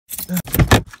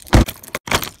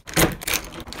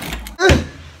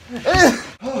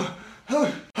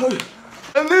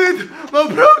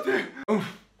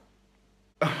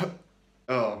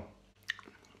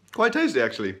quite tasty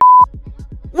actually.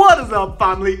 What is up,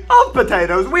 family of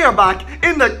potatoes? We are back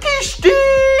in the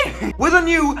kishti with a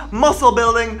new muscle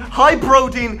building, high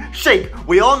protein shake.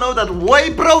 We all know that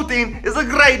whey protein is a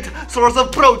great source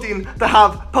of protein to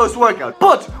have post workout.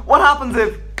 But what happens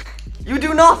if you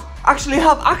do not actually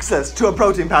have access to a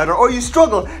protein powder, or you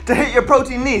struggle to hit your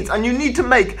protein needs and you need to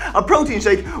make a protein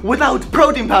shake without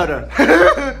protein powder?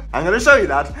 I'm going to show you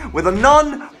that with a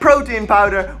non-protein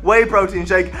powder whey protein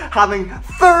shake having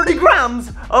 30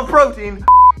 grams of protein.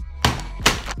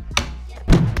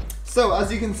 So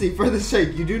as you can see, for this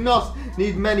shake you do not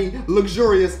need many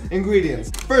luxurious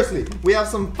ingredients. Firstly, we have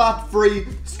some fat-free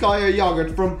Skyer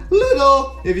yogurt from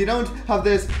Lidl. If you don't have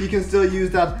this, you can still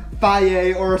use that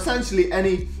Whey or essentially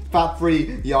any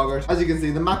fat-free yogurt. As you can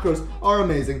see, the macros are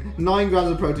amazing. 9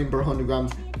 grams of protein per 100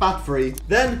 grams, fat-free.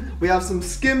 Then we have some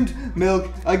skimmed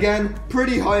milk, again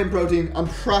pretty high in protein and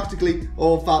practically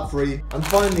all fat-free. And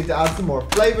finally, to add some more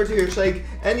flavor to your shake,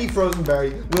 any frozen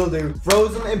berry will do.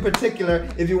 Frozen in particular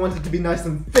if you want it to be nice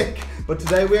and thick. But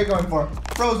today we're going for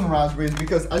frozen raspberries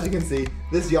because, as you can see,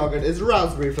 this yogurt is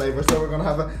raspberry flavor, so we're going to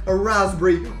have a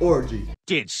raspberry orgy.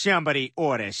 Did somebody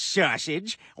order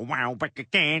sausage? So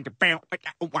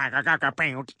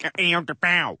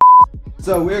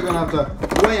we're going to have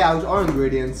to weigh out our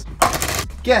ingredients.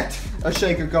 Get a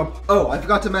shaker cup. Oh, I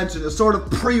forgot to mention, a sort of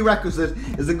prerequisite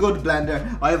is a good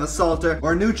blender. I have a Salter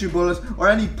or a NutriBullet or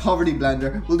any poverty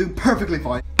blender will do perfectly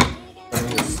fine.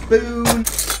 A spoon.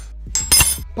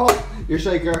 Pop your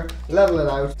shaker, level it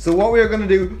out. So what we're going to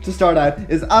do to start out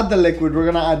is add the liquid.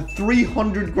 We're going to add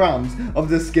 300 grams of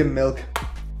this skim milk.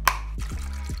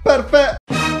 Perfect.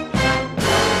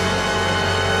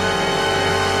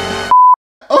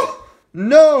 Oh,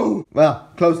 no. Well,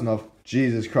 close enough.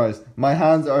 Jesus Christ, my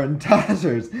hands are in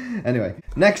tatters. Anyway,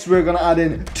 next we're going to add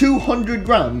in 200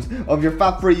 grams of your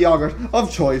fat-free yogurt of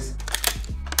choice.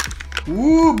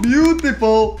 Ooh,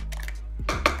 beautiful.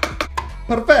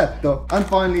 Perfetto. And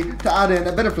finally, to add in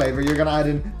a bit of flavor, you're going to add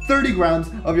in 30 grams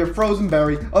of your frozen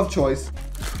berry of choice.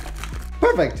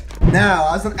 Perfect.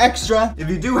 Now, as an extra, if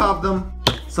you do have them,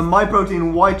 some My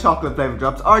Protein white chocolate flavor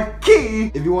drops are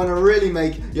key if you want to really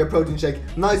make your protein shake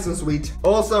nice and sweet.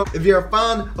 Also, if you're a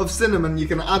fan of cinnamon, you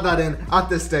can add that in at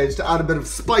this stage to add a bit of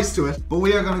spice to it. But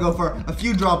we are going to go for a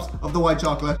few drops of the white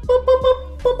chocolate.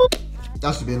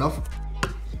 That should be enough.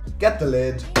 Get the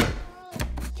lid.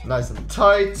 Nice and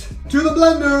tight. To the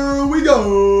blender we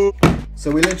go. So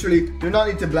we literally do not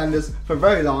need to blend this for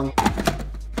very long.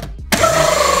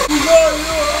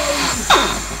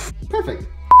 Perfect.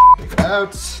 Take it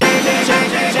out.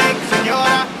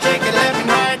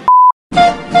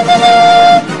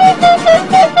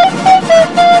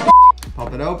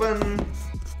 Pop it open.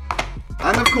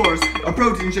 And of course, a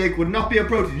protein shake would not be a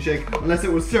protein shake unless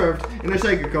it was served in a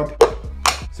shaker cup.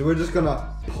 So we're just gonna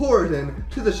pour it in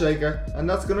to the shaker, and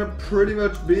that's gonna pretty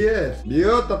much be it.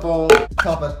 Beautiful.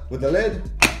 Top it with the lid.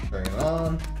 Bring it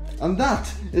on. And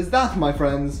that is that, my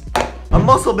friends. A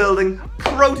muscle building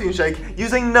protein shake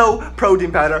using no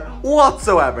protein powder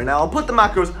whatsoever. Now I'll put the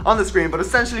macros on the screen, but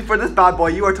essentially for this bad boy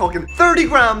you are talking 30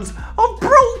 grams of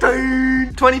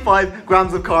protein, 25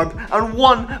 grams of carb and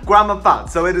 1 gram of fat.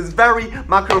 So it is very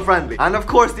macro friendly. And of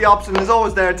course the option is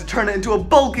always there to turn it into a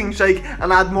bulking shake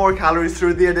and add more calories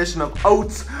through the addition of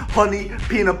oats, honey,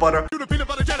 peanut butter. Peanut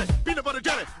butter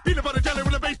jelly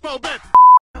with a baseball bat.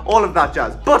 All of that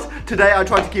jazz. But today I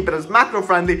tried to keep it as macro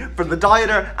friendly for the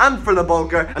dieter and for the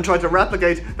bulker, and tried to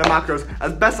replicate the macros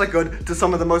as best I could to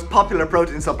some of the most popular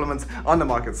protein supplements on the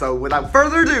market. So without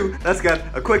further ado, let's get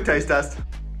a quick taste test.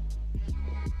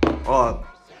 Oh,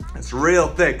 it's real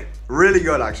thick. Really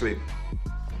good actually.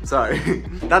 Sorry.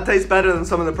 That tastes better than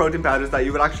some of the protein powders that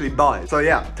you would actually buy. So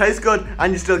yeah, tastes good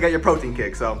and you still get your protein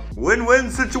kick. So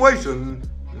win-win situation.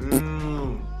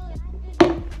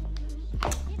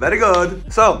 Very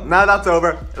good. So now that's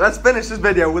over, let's finish this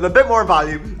video with a bit more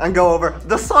value and go over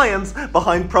the science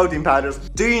behind protein powders.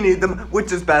 Do you need them?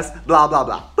 Which is best? Blah blah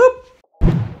blah. Boop.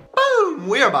 Boom.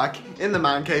 We are back in the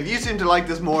man cave. You seem to like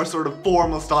this more sort of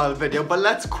formal style video, but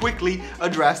let's quickly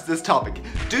address this topic.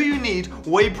 Do you need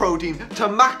whey protein to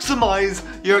maximize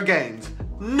your gains?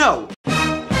 No.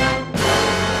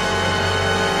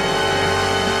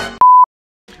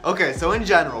 Okay, so in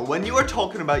general, when you are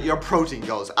talking about your protein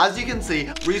goals, as you can see,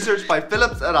 research by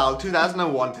Phillips et al.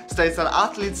 2001 states that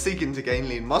athletes seeking to gain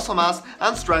lean muscle mass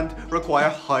and strength require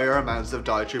higher amounts of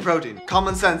dietary protein.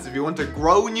 Common sense, if you want to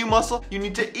grow new muscle, you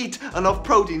need to eat enough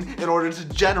protein in order to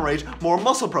generate more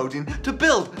muscle protein to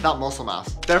build that muscle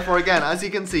mass. Therefore, again, as you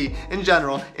can see, in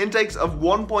general, intakes of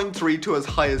 1.3 to as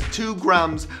high as 2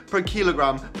 grams per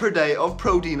kilogram per day of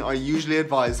protein are usually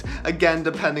advised, again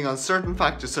depending on certain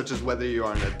factors such as whether you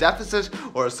are in a a deficit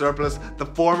or a surplus, the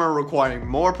former requiring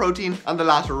more protein and the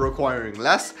latter requiring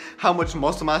less, how much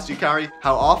muscle mass you carry,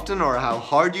 how often or how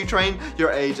hard you train,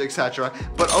 your age, etc.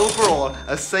 But overall,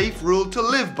 a safe rule to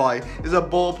live by is a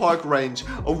ballpark range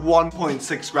of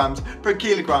 1.6 grams per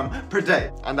kilogram per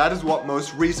day, and that is what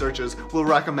most researchers will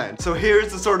recommend. So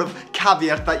here's the sort of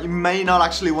caveat that you may not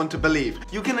actually want to believe.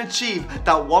 You can achieve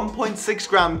that 1.6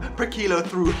 gram per kilo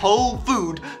through whole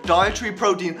food dietary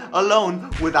protein alone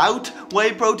without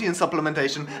whey protein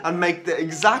supplementation and make the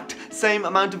exact same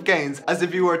amount of gains as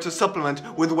if you were to supplement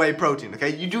with whey protein,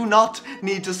 okay? You do not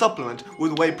need to supplement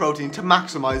with whey protein to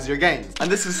maximize your gains.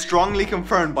 And this is strongly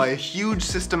confirmed by a huge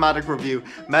systematic review,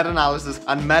 meta-analysis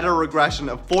and meta-regression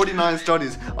of 49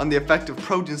 studies on the effect of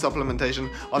protein supplementation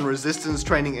on resistance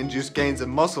training induced gains in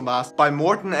muscle mass by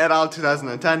Morton et al.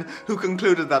 2010, who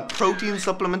concluded that protein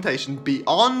supplementation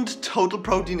beyond total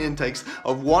protein intakes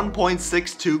of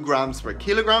 1.62 grams per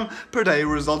kilogram per day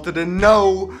resulted in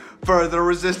no further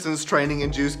resistance training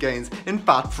induced gains in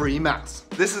fat-free mass.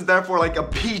 This is therefore like a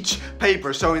peach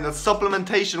paper showing that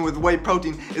supplementation with whey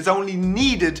protein is only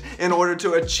needed in order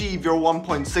to achieve your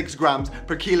 1.6 grams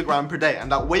per kilogram per day,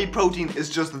 and that whey protein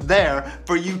is just there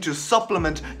for you to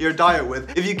supplement your diet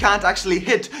with if you can't actually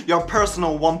hit your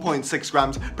personal 1.6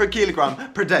 grams per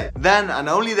kilogram per day. Then and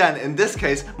only then, in this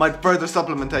case, might further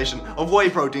supplementation of whey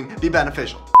protein be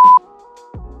beneficial.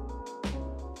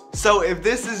 So if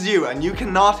this is you and you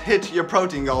cannot hit your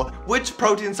protein goal, which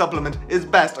protein supplement is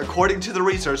best according to the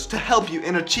research to help you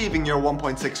in achieving your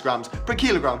 1.6 grams per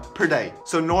kilogram per day?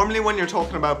 So normally when you're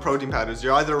talking about protein powders,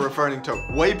 you're either referring to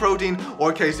whey protein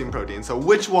or casein protein. So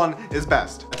which one is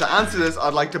best? To answer this,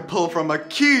 I'd like to pull from a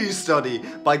key study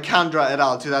by Kandra et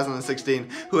al. 2016,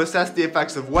 who assessed the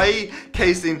effects of whey,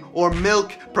 casein or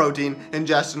milk protein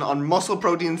ingestion on muscle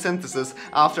protein synthesis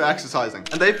after exercising.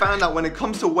 And they found that when it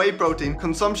comes to whey protein,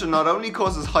 consumption not only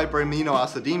causes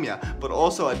hyperaminoacidemia, but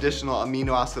also additional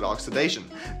amino acid oxidation,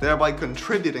 thereby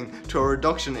contributing to a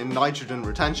reduction in nitrogen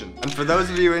retention. And for those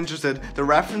of you interested, the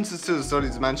references to the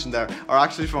studies mentioned there are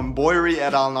actually from Boyery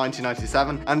et al.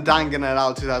 1997 and Dangan et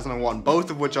al. 2001, both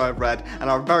of which I have read and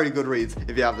are very good reads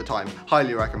if you have the time.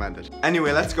 Highly recommended.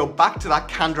 Anyway, let's go back to that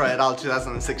Kandra et al.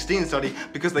 2016 study,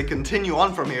 because they continue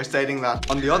on from here stating that,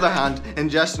 on the other hand,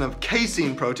 ingestion of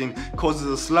casein protein causes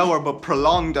a slower but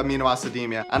prolonged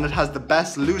aminoacidemia, and it has the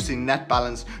best leucine net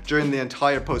balance during the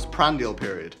entire postprandial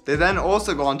period. They then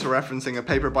also go on to referencing a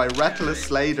paper by Retla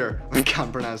Slater, I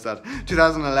can't pronounce that,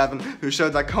 2011, who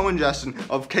showed that co-ingestion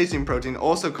of casein protein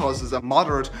also causes a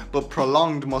moderate but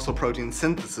prolonged muscle protein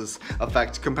synthesis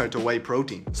effect compared to whey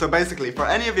protein. So basically, for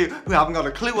any of you who haven't got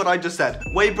a clue what I just said,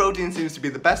 whey protein seems to be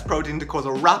the best protein to cause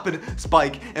a rapid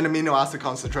spike in amino acid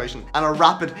concentration and a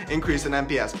rapid increase in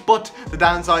MPS, but the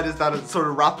downside is that it sort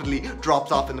of rapidly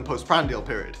drops off in the postprandial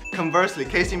period. Conversely,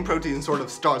 casein protein sort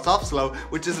of starts off slow,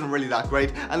 which isn't really that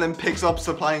great, and then picks up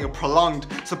supplying a prolonged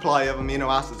supply of amino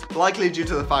acids, likely due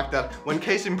to the fact that when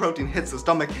casein protein hits the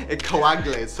stomach, it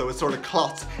coagulates, so it sort of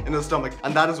clots in the stomach,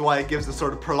 and that is why it gives a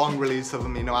sort of prolonged release of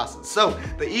amino acids. So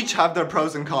they each have their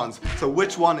pros and cons, so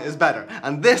which one is better?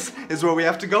 And this is where we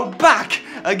have to go back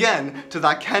again to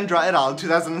that Kandra et al.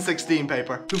 2016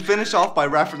 paper, who finish off by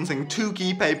referencing two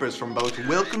key papers from both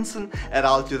Wilkinson et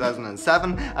al.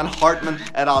 2007 and Hartman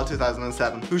et al.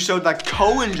 2007, who showed that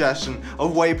co-ingestion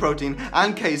of whey protein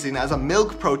and casein as a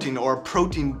milk protein or a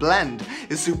protein blend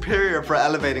is superior for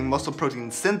elevating muscle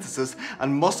protein synthesis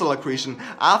and muscle accretion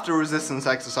after resistance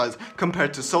exercise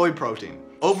compared to soy protein.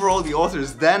 Overall, the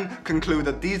authors then conclude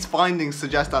that these findings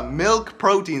suggest that milk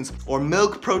proteins or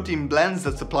milk protein blends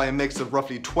that supply a mix of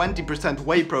roughly 20%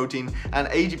 whey protein and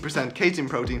 80% casein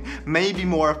protein may be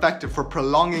more effective for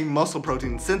prolonging muscle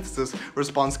protein synthesis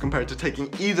response compared to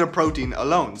taking either protein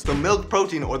alone. So milk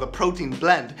protein or the protein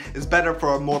blend is better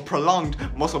for a more prolonged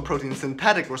muscle protein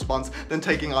synthetic response than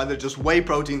taking either just whey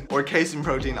protein or casein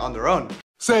protein on their own.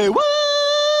 Say what?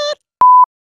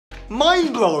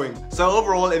 Mind-blowing! So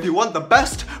overall, if you want the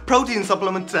best protein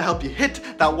supplement to help you hit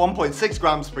that 1.6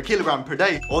 grams per kilogram per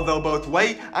day, although both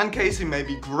whey and casein may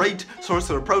be great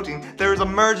sources of protein, there is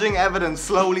emerging evidence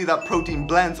slowly that protein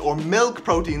blends, or milk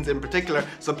proteins in particular,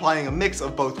 supplying a mix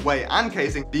of both whey and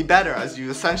casein, be better, as you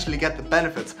essentially get the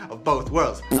benefits of both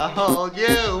worlds. A whole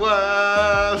new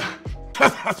world!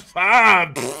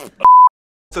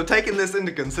 So taking this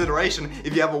into consideration,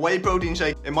 if you have a whey protein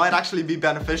shake, it might actually be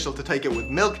beneficial to take it with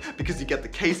milk because you get the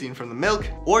casein from the milk,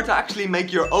 or to actually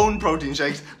make your own protein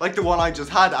shakes like the one I just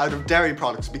had out of dairy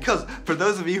products, because for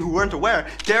those of you who weren't aware,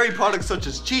 dairy products such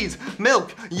as cheese,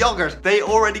 milk, yogurt, they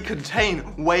already contain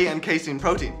whey and casein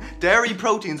protein. Dairy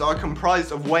proteins are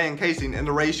comprised of whey and casein in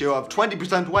the ratio of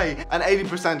 20% whey and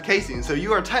 80% casein, so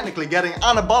you are technically getting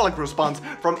anabolic response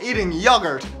from eating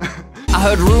yogurt. I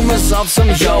heard rumors of some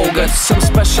yogurt, some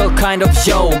special kind of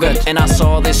yogurt, and I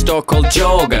saw this store called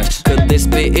Yogurt. Could this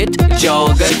be it?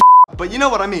 Yogurt? But you know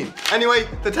what I mean. Anyway,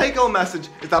 the take-home message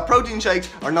is that protein shakes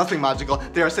are nothing magical.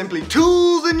 They are simply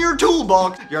tools in your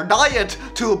toolbox, your diet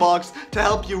toolbox, to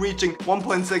help you reaching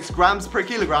 1.6 grams per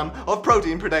kilogram of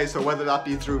protein per day. So whether that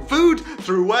be through food,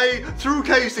 through whey, through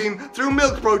casein, through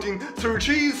milk protein, through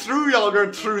cheese, through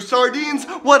yogurt, through sardines,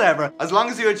 whatever. As long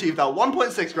as you achieve that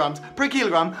 1.6 grams per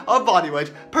kilogram of body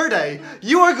weight per day,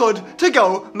 you are good to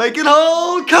go making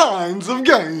all kinds of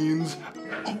gains.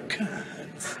 Okay.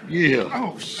 Yeah.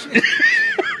 Oh shit.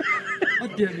 I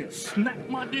didn't smack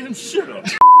my damn shit up.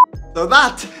 So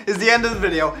that is the end of the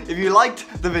video. If you liked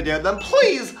the video, then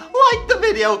please like the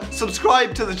video,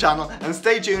 subscribe to the channel, and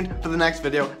stay tuned for the next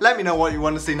video. Let me know what you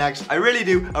want to see next. I really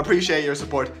do appreciate your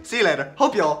support. See you later.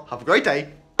 Hope you all have a great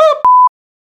day.